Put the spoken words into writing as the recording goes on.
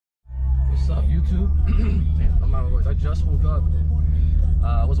YouTube. Damn, I'm out of words. I just woke up.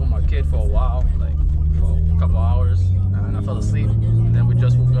 I was with my kid for a while, like for a couple hours, and I fell asleep. And then we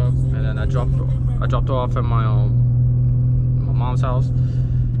just woke up, and then I dropped her off at my mom's house.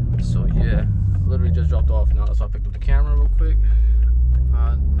 So yeah, literally just dropped her off now. So I picked up the camera real quick.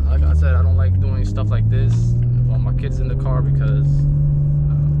 Like I said, I don't like doing stuff like this while my kid's in the car because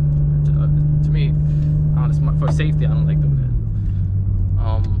to me, honestly, for safety, I don't like doing that.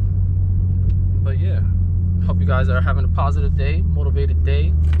 But yeah, hope you guys are having a positive day, motivated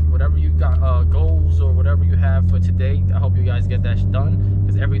day. Whatever you got, goals or whatever you have for today, I hope you guys get that done,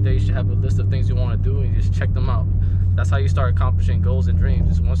 because every day you should have a list of things you want to do and you just check them out. That's how you start accomplishing goals and dreams.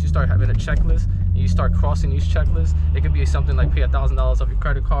 Just once you start having a checklist and you start crossing these checklists, it could be something like pay $1,000 off your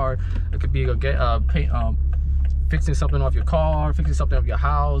credit card. It could be fixing something off your car, fixing something off your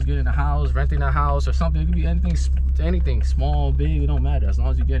house, getting a house, renting a house, or something. It could be anything, small, big, it don't matter as long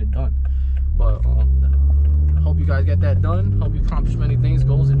as you get it done. But I hope you guys get that done. Hope you accomplish many things,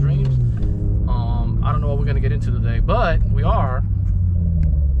 goals and dreams. I don't know what we're gonna get into today, but we are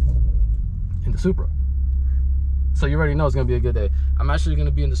in the Supra. So you already know it's gonna be a good day. I'm actually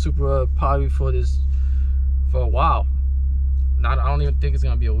gonna be in the Supra probably for a while. I don't even think it's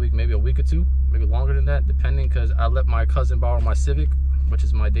gonna be a week, maybe a week or two, maybe longer than that, depending, because I let my cousin borrow my Civic, which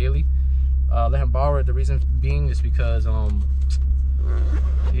is my daily. Let him borrow it. The reason being is because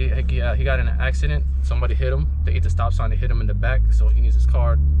he got in an accident. Somebody hit him. They hit the stop sign. They hit him in the back. So he needs his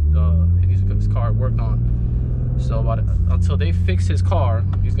car. He needs to get his car worked on. So until they fix his car,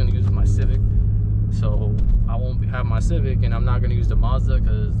 he's gonna use my Civic. So I won't have my Civic, and I'm not gonna use the Mazda,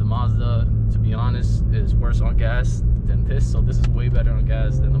 because the Mazda, to be honest, is worse on gas than this. So this is way better on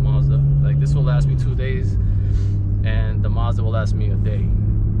gas than the Mazda. Like, this will last me 2 days, and the Mazda will last me a day.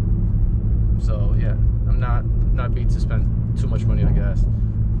 So yeah, I'm not beat to spend too much money on gas,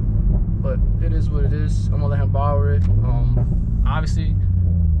 but it is what it is. I'm gonna let him borrow it. Obviously,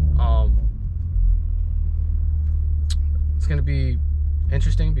 it's gonna be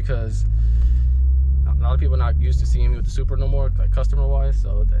interesting because a lot of people are not used to seeing me with the Supra no more, like customer wise.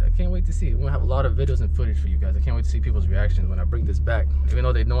 So I can't wait to see. We're gonna have a lot of videos and footage for you guys. I can't wait to see people's reactions when I bring this back, even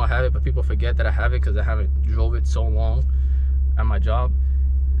though they know I have it, but people forget that I have it because I haven't drove it so long at my job.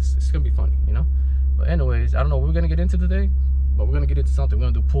 It's gonna be funny, you know. But anyways, I don't know what we're gonna get into today, but we're gonna get into something. We're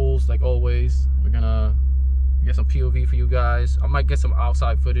gonna do pools like always. We're gonna get some POV for you guys. I might get some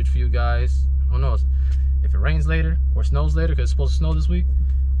outside footage for you guys. Who knows? If it rains later or snows later, because it's supposed to snow this week,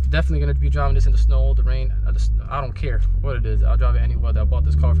 definitely gonna be driving this in the snow, the rain. I don't care what it is. I'll drive it any weather. I bought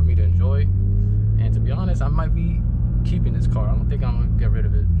this car for me to enjoy, and to be honest, I might be keeping this car. I don't think I'm gonna get rid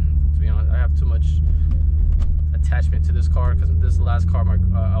of it. To be honest, I have too much attachment to this car, because this is the last car my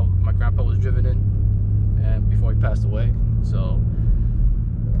grandpa was driven in, and before he passed away. So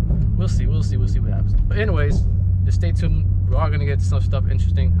we'll see what happens. But anyways, just stay tuned. We are gonna get some stuff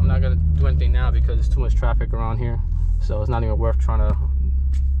interesting. I'm not gonna do anything now because there's too much traffic around here, so it's not even worth trying to,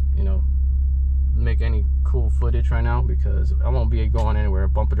 you know, make any cool footage right now, because I won't be going anywhere,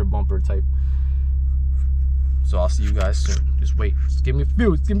 bumper to bumper type. So I'll see you guys soon. Just wait. Just give me a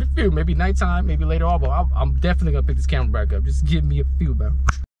few. Maybe nighttime, maybe later on, but I'm definitely gonna pick this camera back up. Just give me a few, bro.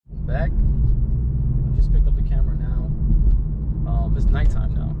 Back. I just picked up the camera now. It's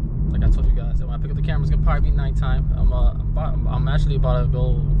nighttime now. Like I told you guys, when I pick up the camera, it's gonna probably be nighttime. I'm actually about to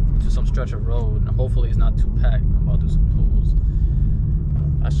go to some stretch of road, and hopefully it's not too packed. I'm about to do some pools.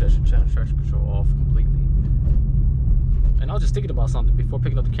 I should turn stretch control off completely. And I was just thinking about something before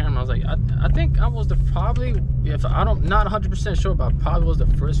picking up the camera. I was like, I think I was not 100% sure, but I probably was the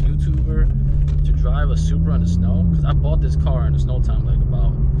first YouTuber to drive a Supra in the snow, because I bought this car in the snow time, like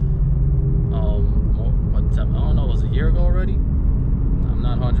about what time? I don't know, it was a year ago already. I'm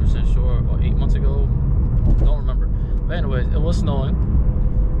not 100% sure, or 8 months ago. Don't remember. But anyways, it was snowing.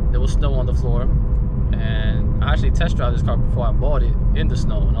 There was snow on the floor, and I actually test drove this car before I bought it in the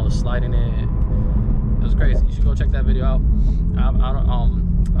snow, and I was sliding it. It was crazy. You should go check that video out. I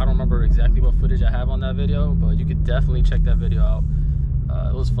don't remember exactly what footage I have on that video, but you could definitely check that video out.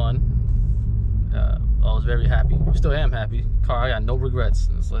 It was fun. I was very happy. I still am happy. Car, I got no regrets.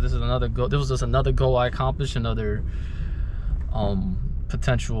 So this is another goal. This was just another goal I accomplished. Another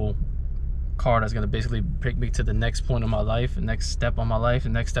potential car that's gonna basically take me to the next point of my life, the next step on my life, the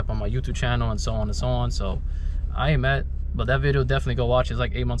next step on my YouTube channel, and so on and so on. So I am at. But that video, definitely go watch. It's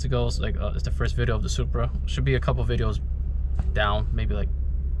like 8 months ago. It's like it's the first video of the Supra. Should be a couple videos down, maybe like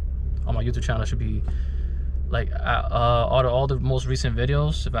on my YouTube channel. Should be like all the most recent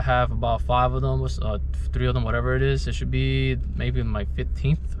videos. If I have about 5 of them, 3 of them, whatever it is, it should be maybe my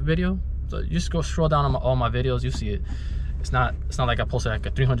 15th video. So you just go scroll down on all my videos, you see it. it's not like I posted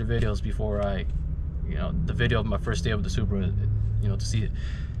like 300 videos before I, you know, the video of my first day of the Supra, you know, to see it.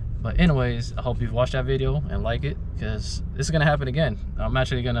 But anyways, I hope you've watched that video and like it, because this is gonna happen again. I'm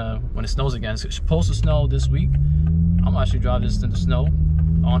actually gonna, when it snows again, it's supposed to snow this week, I'm actually drive this in the snow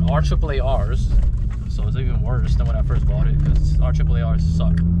on our AAARs. So it's even worse than when I first bought it, because our AAARs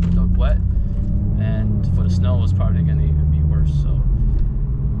suck. They're wet, and for the snow it's probably gonna even be worse. So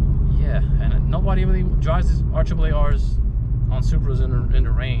yeah, and nobody really drives our AAARs on Supras in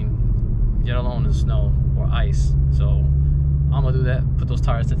the rain, let alone in the snow or ice. So I'm gonna do that, put those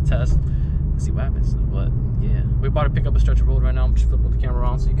tires to the test, and see what happens. But yeah, we're about to pick up a stretch of road right now. I'm just flipping the camera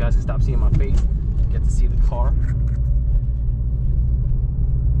around so you guys can stop seeing my face, get to see the car.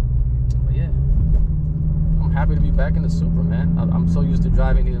 But yeah, I'm happy to be back in the Supra, man. I'm so used to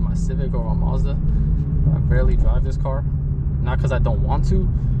driving either my Civic or my Mazda. I barely drive this car, not because I don't want to.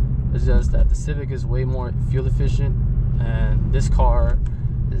 It's just that the Civic is way more fuel efficient, and this car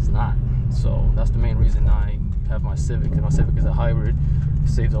is not. So that's the main reason I have my Civic, because my Civic is a hybrid. It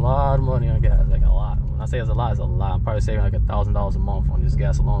saves a lot of money on gas, like a lot. When I say it's a lot, it's a lot. I'm probably saving like $1,000 a month on just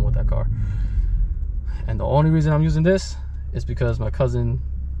gas alone with that car. And the only reason I'm using this is because my cousin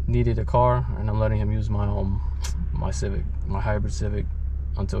needed a car, and I'm letting him use my Civic, my hybrid Civic,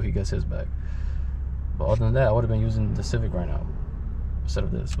 until he gets his back. But other than that, I would have been using the Civic right now instead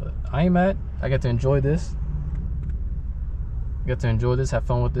of this. But I ain't mad. I get to enjoy this. Have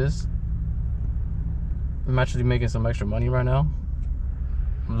fun with this. I'm actually making some extra money right now.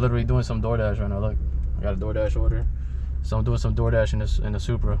 I'm literally doing some DoorDash right now. Look, I got a DoorDash order, so I'm doing some DoorDash in the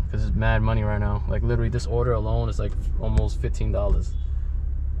Supra, because it's mad money right now. Like literally, this order alone is like almost $15,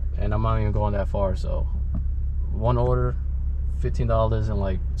 and I'm not even going that far. So one order, $15, and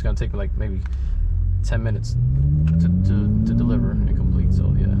like it's gonna take me like maybe 10 minutes to deliver and complete.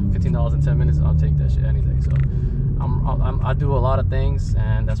 So yeah, $15 in 10 minutes, I'll take that shit any day. So I do a lot of things,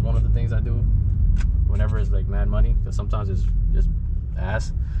 and that's one of the things I do whenever it's like mad money, because sometimes it's just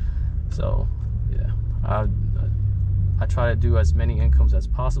ass. So yeah, I try to do as many incomes as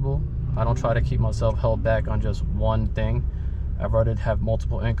possible. I don't try to keep myself held back on just one thing. I'd rather have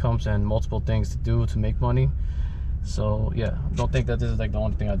multiple incomes and multiple things to do to make money. So yeah, don't think that this is like the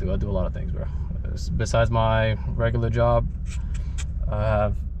only thing I do. I do a lot of things, bro. Besides my regular job,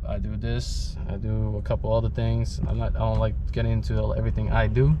 I do this, I do a couple other things. I don't like getting into everything I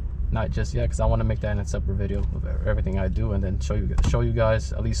do, not just yet, because I want to make that in a separate video of everything I do, and then show you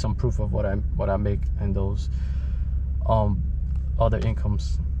guys at least some proof of what I make in those other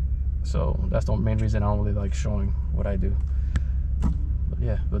incomes. So that's the main reason I don't really like showing what I do. But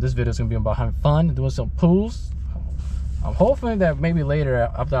yeah, but this video is gonna be about having fun, doing some pools. I'm hoping that maybe later,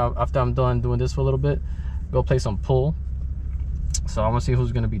 after I'm done doing this for a little bit, go play some pool. So I want to see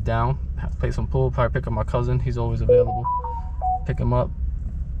who's gonna be down. Play some pool. Probably pick up my cousin. He's always available. Pick him up,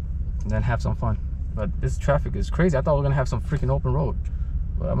 and then have some fun. But this traffic is crazy. I thought we were gonna have some freaking open road,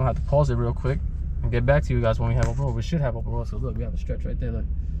 but I'm gonna have to pause it real quick and get back to you guys when we have open road. We should have open road. So look, we have a stretch right there. Look,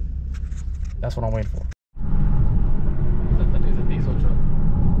 that's what I'm waiting for. That is a diesel truck.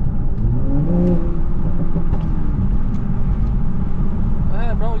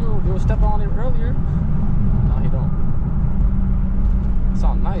 Man, bro, you were stepping on it earlier. No, he don't. It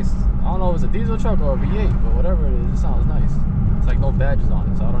sounds nice. I don't know if it's a diesel truck or a V8, but whatever it is, it sounds nice. It's like no badges on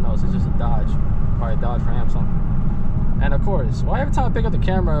it, so I don't know. It's just a Dodge, probably a Dodge Ram something. And of course, why every time I pick up the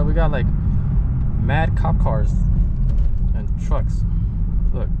camera, we got like mad cop cars and trucks.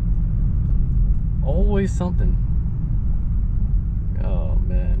 Look, always something. Oh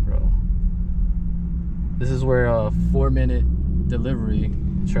man, bro. This is where a 4-minute delivery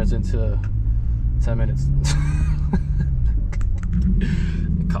turns into 10 minutes.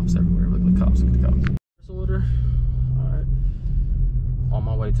 The cops everywhere. Look at the cops. Look at the cops. First order. Alright. On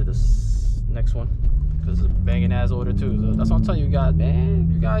my way to this next one, because it's a banging ass order too. So that's what I'm telling you guys, man.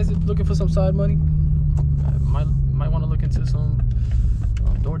 If you guys are looking for some side money, might want to look into some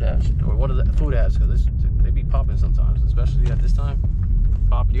DoorDash or one of the food apps, because they be popping sometimes, especially at this time.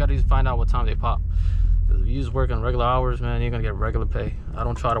 You gotta just find out what time they pop. If you just work on regular hours, man, you're gonna get regular pay. I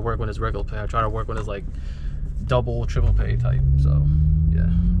don't try to work when it's regular pay. I try to work when it's like double, triple pay type. So yeah,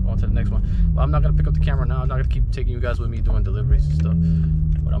 on to the next one. But I'm not gonna pick up the camera now. I'm not gonna keep taking you guys with me doing deliveries and stuff.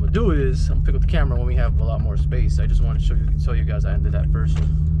 What I'm gonna do is I'm gonna pick up the camera when we have a lot more space. I just want to show you guys I ended that first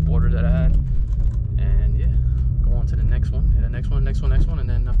order that I had, and yeah, go on to the next one, and the next one, and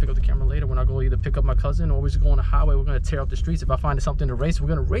then I'll pick up the camera later when I go either pick up my cousin or we just go on the highway. We're gonna tear up the streets. If I find something to race, we're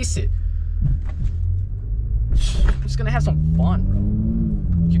gonna race it. We're just gonna have some fun,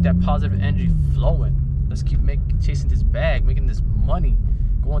 bro. Keep that positive energy flowing. Let's keep chasing this bag, making this money,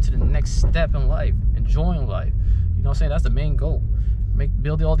 going to the next step in life, enjoying life. You know what I'm saying? That's the main goal.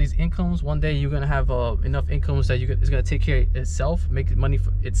 Build all these incomes. One day you're gonna have enough incomes that it's gonna take care of itself, make money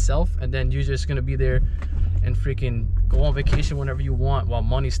for itself, and then you're just gonna be there and freaking go on vacation whenever you want while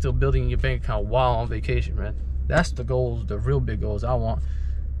money's still building in your bank account while on vacation, man. That's the goals, the real big goals I want.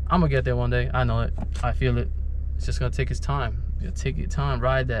 I'm gonna get there one day. I know it. I feel it. It's just gonna take its time. You gotta take your time.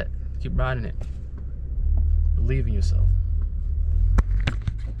 Ride that. Keep riding it. Believe in yourself.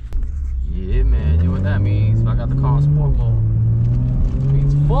 Yeah, man. You know what that means? If I got the car in sport mode, it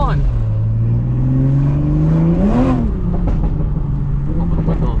means fun. Open the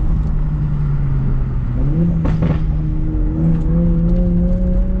window.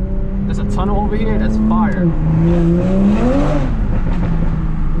 There's a tunnel over here that's fire.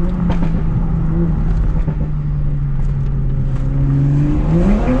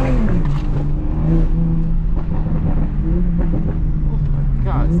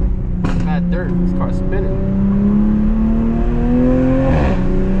 Dirt, this car's spinning.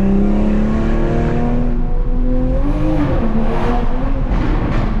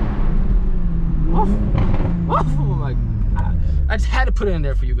 Oh my God. I just had to put it in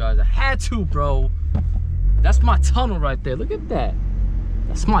there for you guys. I had to, bro. That's my tunnel right there. Look at that.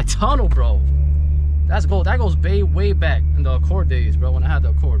 That's my tunnel, bro. That goes way back in the Accord days, bro, when I had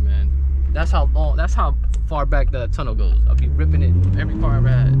the Accord, man. That's how far back that tunnel goes. I'll be ripping it every car I ever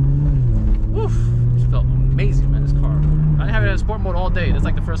had. Woof. It felt amazing, man, this car. I didn't have it in sport mode all day. That's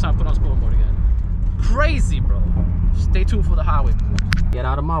like the first time I put on sport mode again. Crazy, bro. Stay tuned for the highway. Get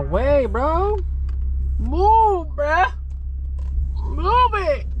out of my way, bro. Move, bruh. Move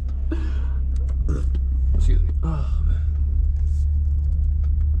it. Excuse me. Oh, man.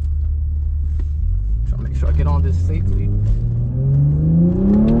 Trying to make sure I get on this safely.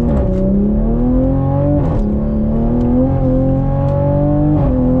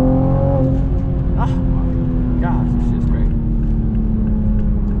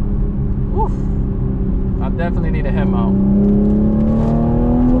 Definitely need a head mount.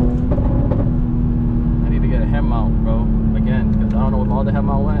 I need to get a head mount, bro. Again, because I don't know where my other head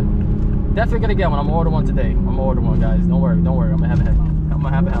mount went. Definitely gonna get one. I'm gonna order one today. I'm gonna order one, guys. Don't worry. I'm gonna have a head mount. I'm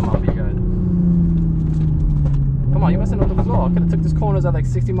gonna have a head mount for you guys. Come on, you messing up the floor. I could have took this corners at like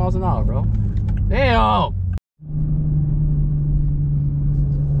 60 miles an hour, bro. Damn.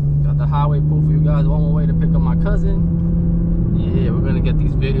 Got the highway pull for you guys. One more way to pick up my cousin. Yeah, we're gonna get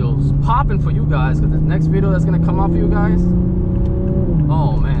these videos popping for you guys, because the next video that's gonna come out for you guys,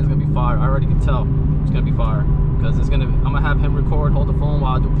 oh man, it's gonna be fire. I already can tell it's gonna be fire, because I'm gonna have him record, hold the phone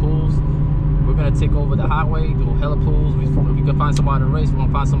while I do pulls. We're gonna take over the highway, do hella pulls. If we can find somebody to race, we're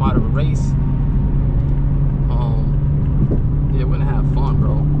gonna find somebody to race. Yeah, we're gonna have fun,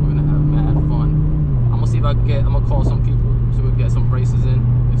 bro. We're gonna have mad fun. I'm gonna see if I'm gonna call some people so we can get some races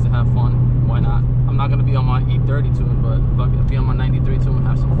in just to have fun. Why not? I'm not gonna be on my E30 tune, but if I can be on my 93 tune and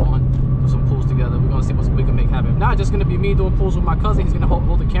have some fun, do some pulls together. We're gonna see what we can make happen. Not just gonna be me doing pulls with my cousin. He's gonna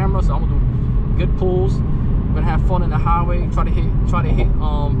hold the camera, so I'm gonna do good pulls. We're gonna have fun in the highway. Try to hit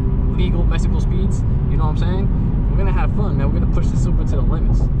legal Mexico speeds. You know what I'm saying? We're gonna have fun, man. We're gonna push the Supra to the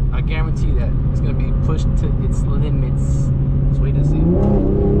limits. I guarantee that it's gonna be pushed to its limits. Let's wait and see.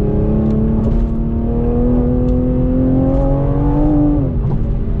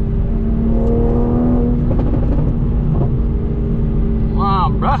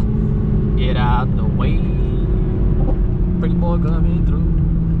 Bruh, get out the way. Pretty boy coming through.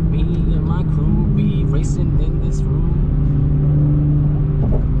 Me and my crew be racing in this room.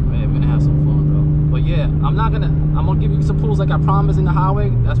 Man, we're gonna have some fun, bro. But yeah, I'm gonna give you some pulls like I promised in the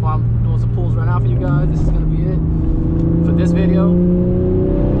highway. That's why I'm doing some pulls right now for you guys. This is gonna be it for this video.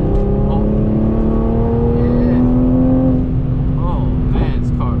 Oh, yeah. Oh man,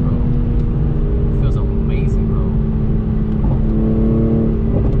 this car, bro, feels amazing, bro.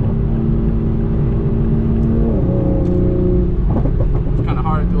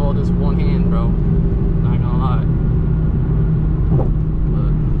 Do all this one hand, bro. Not gonna lie. But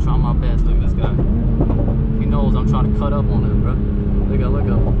I'm trying my best. Look at this guy. He knows I'm trying to cut up on him, bro.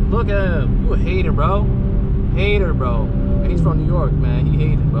 Look at him. You a hater, bro. Hater, bro. And he's from New York, man. He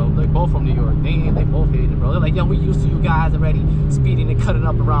hated, bro. They both from New York. They both hated, bro. They're like, yo, we used to you guys already speeding and cutting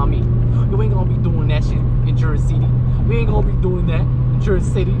up around me. You ain't gonna be doing that shit in Jersey City. We ain't gonna be doing that in Jersey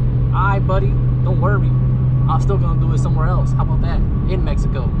City. Alright, buddy. Don't worry. I'm still gonna do it somewhere else. How about that? In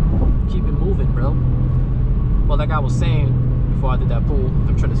Mexico. Keep it moving, bro. Well, like I was saying before I did that pull,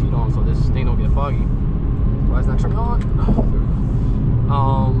 I'm turning this heat on so this thing don't get foggy. Why is it not turning on? Oh, there we go.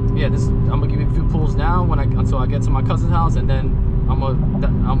 Yeah, I'm gonna give you a few pulls now until I get to my cousin's house, and then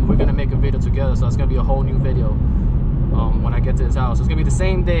we're gonna make a video together. So it's gonna be a whole new video. when I get to his house. So it's gonna be the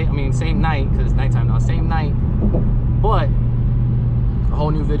same day, I mean same night, because it's nighttime now, same night, but a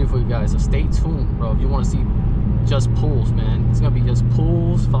whole new video for you guys. So stay tuned, bro. If you want to see just pools, man, it's gonna be just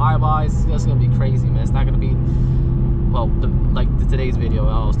pools, flybys. It's gonna be crazy, man. It's not gonna be, well, like today's video,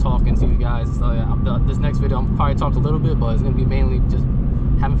 I was talking to you guys. So this next video, I'm probably talk a little bit, but it's gonna be mainly just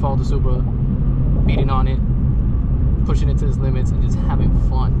having fun with the Supra, beating on it, pushing it to its limits, and just having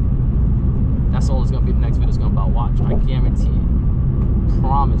fun. That's all it's gonna be. The next video is gonna be about watch. I guarantee it.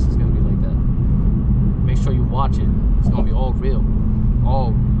 Promise it's gonna be like that. Make sure you watch it. It's gonna be all real,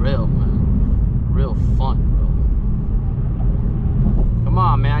 man. Real fun, bro. Come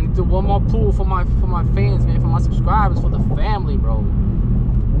on, man. I need to do one more pool for my fans, man, for my subscribers, for the family, bro.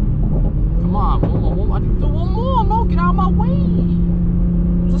 Come on, one more. I need to do one more, bro. Get out of my way.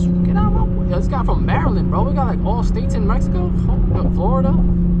 Just get out of my way. Yo, this guy from Maryland, bro. We got like all states in Mexico, Florida.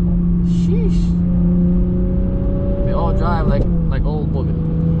 Sheesh. They all drive like old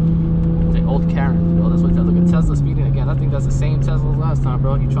women, like old Karens, bro. That's what. Look at Tesla speeding again. I think that's the same Tesla as last time,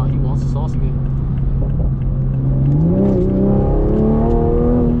 bro. He wants the sauce again.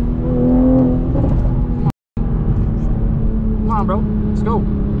 Come on, bro. Let's go.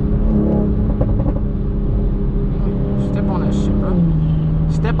 Step on that shit, bro.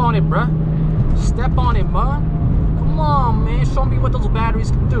 Step on it, bro. Step on it, man. Come on, man. Show me what those batteries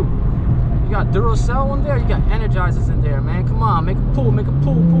can do. You got Duracell in there, you got Energizers in there, man. Come on, make a pool, do a pool,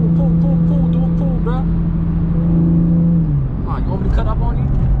 bro. Come on, you want me to cut up on you?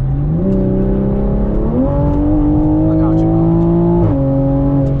 I got you, bro.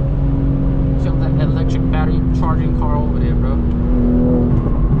 Check that electric battery charging car over there, bro.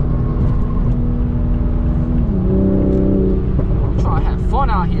 I'm trying to have fun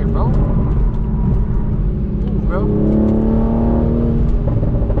out here, bro. Ooh, bro.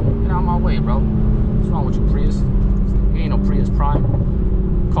 Way, bro. What's wrong with you, Prius? You ain't no Prius Prime.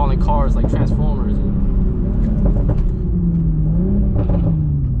 Calling cars like Transformers.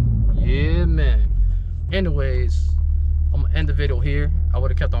 Yeah, man. Anyways, I'm gonna end the video here. I would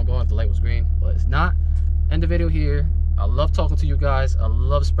have kept on going if the light was green, but it's not. End the video here. I love talking to you guys. I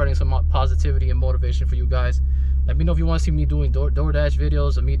love spreading some positivity and motivation for you guys. Let me know if you want to see me doing DoorDash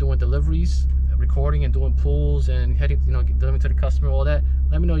videos or me doing deliveries, recording and doing pools and heading, delivering to the customer, all that.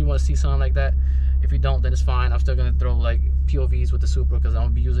 Let me know you want to see something like that. If you don't, then it's fine. I'm still gonna throw like POVs with the Supra because I'm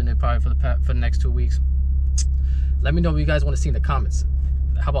gonna be using it probably for the next 2 weeks. Let me know what you guys want to see in the comments.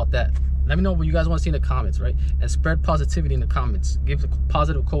 How about that? Let me know what you guys want to see in the comments, right? And spread positivity in the comments. Give a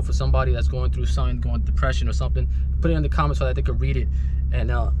positive quote for somebody that's going through something, going through depression or something. Put it in the comments so that they can read it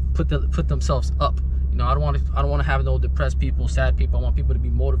and put themselves up. I don't want to have no depressed people, sad people. I want people to be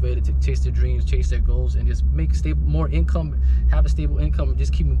motivated to chase their dreams, chase their goals, and just make more income, have a stable income, and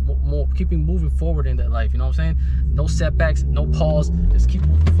just keeping moving forward in that life. You know what I'm saying? No setbacks, no pause. Just keep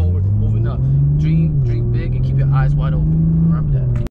moving forward, moving up. Dream big, and keep your eyes wide open. Remember that.